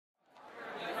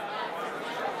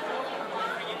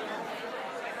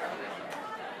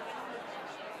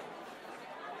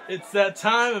It's that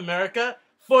time, America,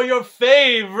 for your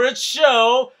favorite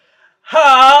show,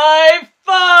 High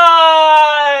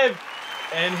Five!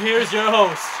 And here's your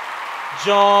host,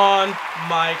 John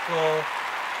Michael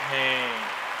Haynes.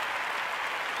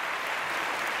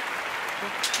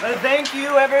 Thank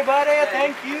you, everybody.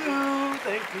 Thank you.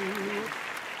 Thank you.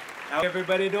 How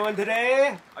everybody doing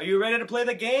today? Are you ready to play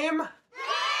the game?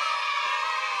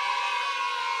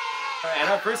 And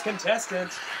our first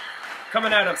contestant,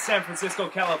 coming out of San Francisco,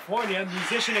 California,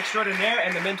 musician extraordinaire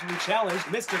and the mentally challenged,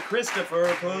 Mr. Christopher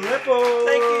Clippo.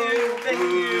 Thank you, thank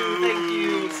you, thank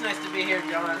you. It's nice to be here,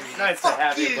 John. Nice to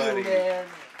have you, buddy. Man.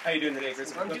 How you doing today,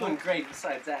 Christopher? I'm doing great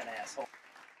besides that asshole.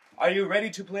 Are you ready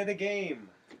to play the game?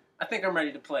 I think I'm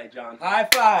ready to play, John. High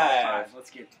five. High five.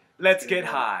 Let's get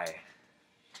high.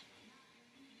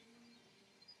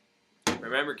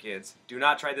 Remember, kids, do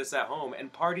not try this at home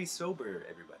and party sober,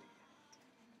 everybody.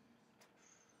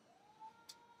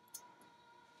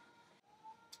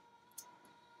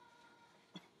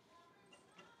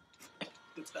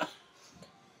 Good stuff.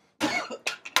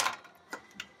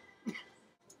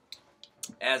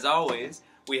 As always,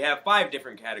 we have 5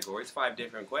 different categories, 5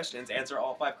 different questions. Answer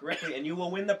all 5 correctly, and you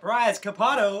will win the prize,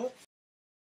 Capato.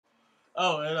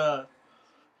 Oh, and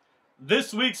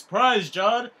this week's prize,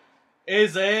 John,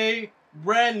 is a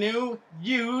brand new,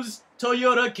 used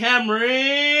Toyota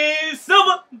Camry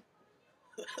Silver.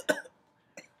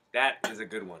 That is a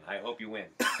good one. I hope you win.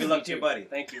 Good luck to you, buddy.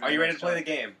 Thank you. Are you ready to play the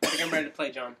game? I think I'm ready to play,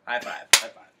 John. High five. High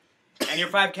five. And your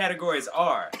 5 categories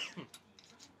are...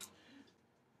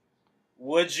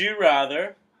 Would you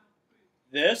rather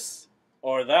this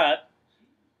or that?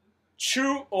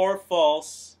 True or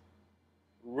false?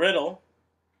 Riddle.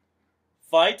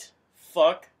 Fight,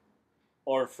 fuck,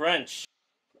 or French?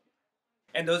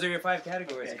 And those are your 5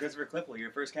 categories. Okay. Christopher Clipple,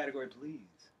 your first category,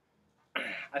 please.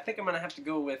 I think I'm going to have to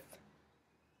go with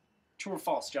true or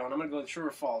false, John. I'm going to go with true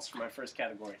or false for my first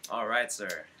category. All right,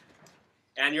 sir.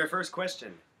 And your first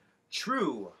question.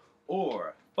 True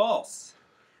or false?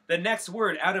 The next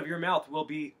word out of your mouth will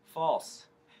be false.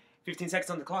 15 seconds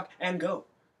on the clock, and go.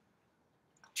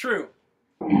 True.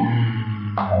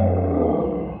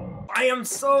 I am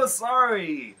so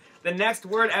sorry. The next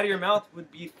word out of your mouth would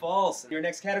be false. Your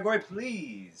next category,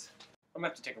 please. I'm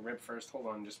going to have to take a rib first. Hold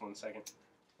on just 1 second.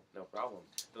 No problem.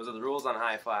 Those are the rules on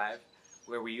High Five,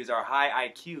 where we use our high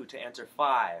IQ to answer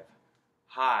 5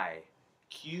 high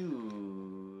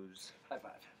Q's. High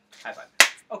five. High five.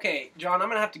 Okay, John, I'm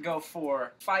going to have to go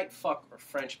for fight, fuck, or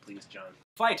French, please, John.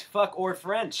 Fight, fuck, or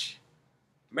French.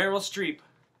 Meryl Streep,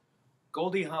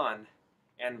 Goldie Hawn,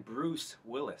 and Bruce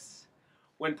Willis.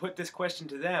 When put this question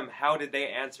to them, how did they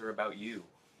answer about you?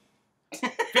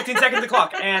 15 seconds on the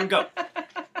clock, and go.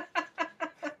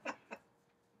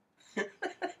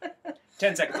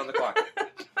 10 seconds on the clock.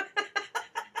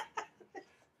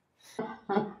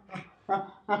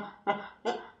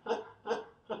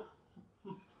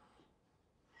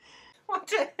 What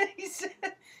the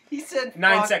he said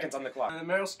 9 fuck. seconds on the clock.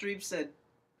 Meryl Streep said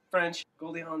French.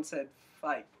 Goldie Hawn said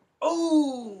fight.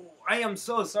 Oh, I am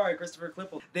so sorry, Christopher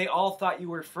Clipple. They all thought you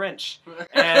were French,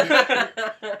 and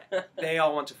they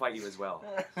all want to fight you as well.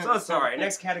 So sorry.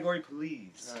 Next category,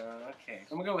 please. Okay.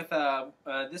 I'm going to go with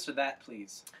this or that,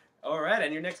 please. All right,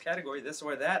 and your next category, this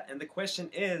or that. And the question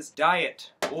is,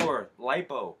 diet or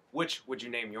lipo? Which would you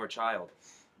name your child?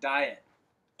 Diet.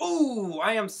 Ooh,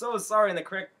 I am so sorry, and the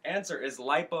correct answer is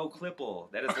Lipo Clipple.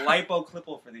 That is Lipo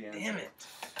Clipple for the answer. Damn it.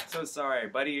 So sorry,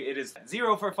 buddy. It is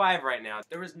 0 for 5 right now.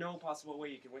 There is no possible way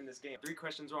you can win this game. 3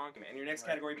 questions wrong. And your next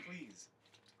category, please.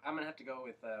 I'm going to have to go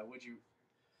with would you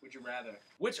rather?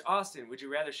 Which Austin would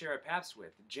you rather share a Pabst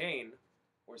with, Jane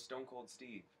or Stone Cold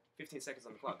Steve? 15 seconds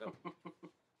on the clock, go.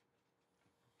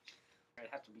 It'd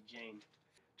have to be Jane.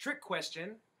 Trick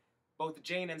question. Both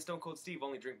Jane and Stone Cold Steve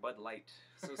only drink Bud Light.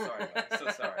 So sorry, buddy. So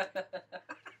sorry.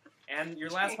 And your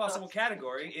last possible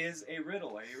category is a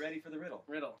riddle. Are you ready for the riddle?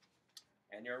 Riddle.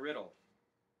 And your riddle.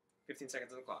 15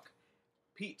 seconds on the clock.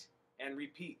 Pete and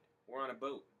Repeat were on a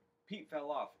boat. Pete fell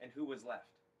off, and who was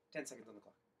left? 10 seconds on the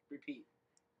clock. Repeat.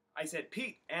 I said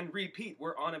Pete and Repeat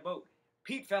were on a boat.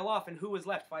 Pete fell off, and who was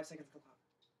left? 5 seconds on the clock.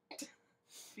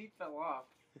 Pete fell off.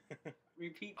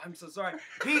 Repeat. I'm so sorry.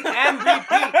 Pete and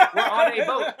Repeat were on a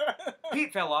boat.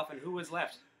 Pete fell off, and who was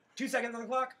left? 2 seconds on the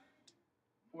clock.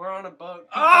 We're on a boat.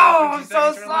 Oh, I'm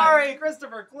so sorry,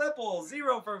 Christopher Clipple.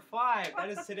 0 for 5. That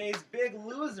is today's big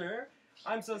loser.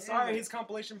 I'm so sorry. His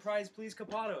compilation prize, please,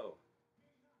 Capato.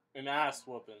 An ass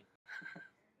whooping.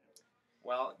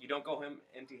 Well, you don't go home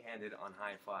empty-handed on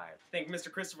High Five. Thank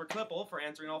Mr. Christopher Clipple for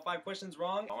answering all 5 questions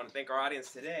wrong. I want to thank our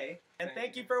audience today. And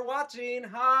thank you for watching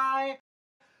High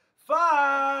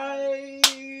Five!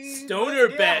 Stoner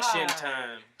bashing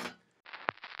time.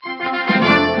 Bye.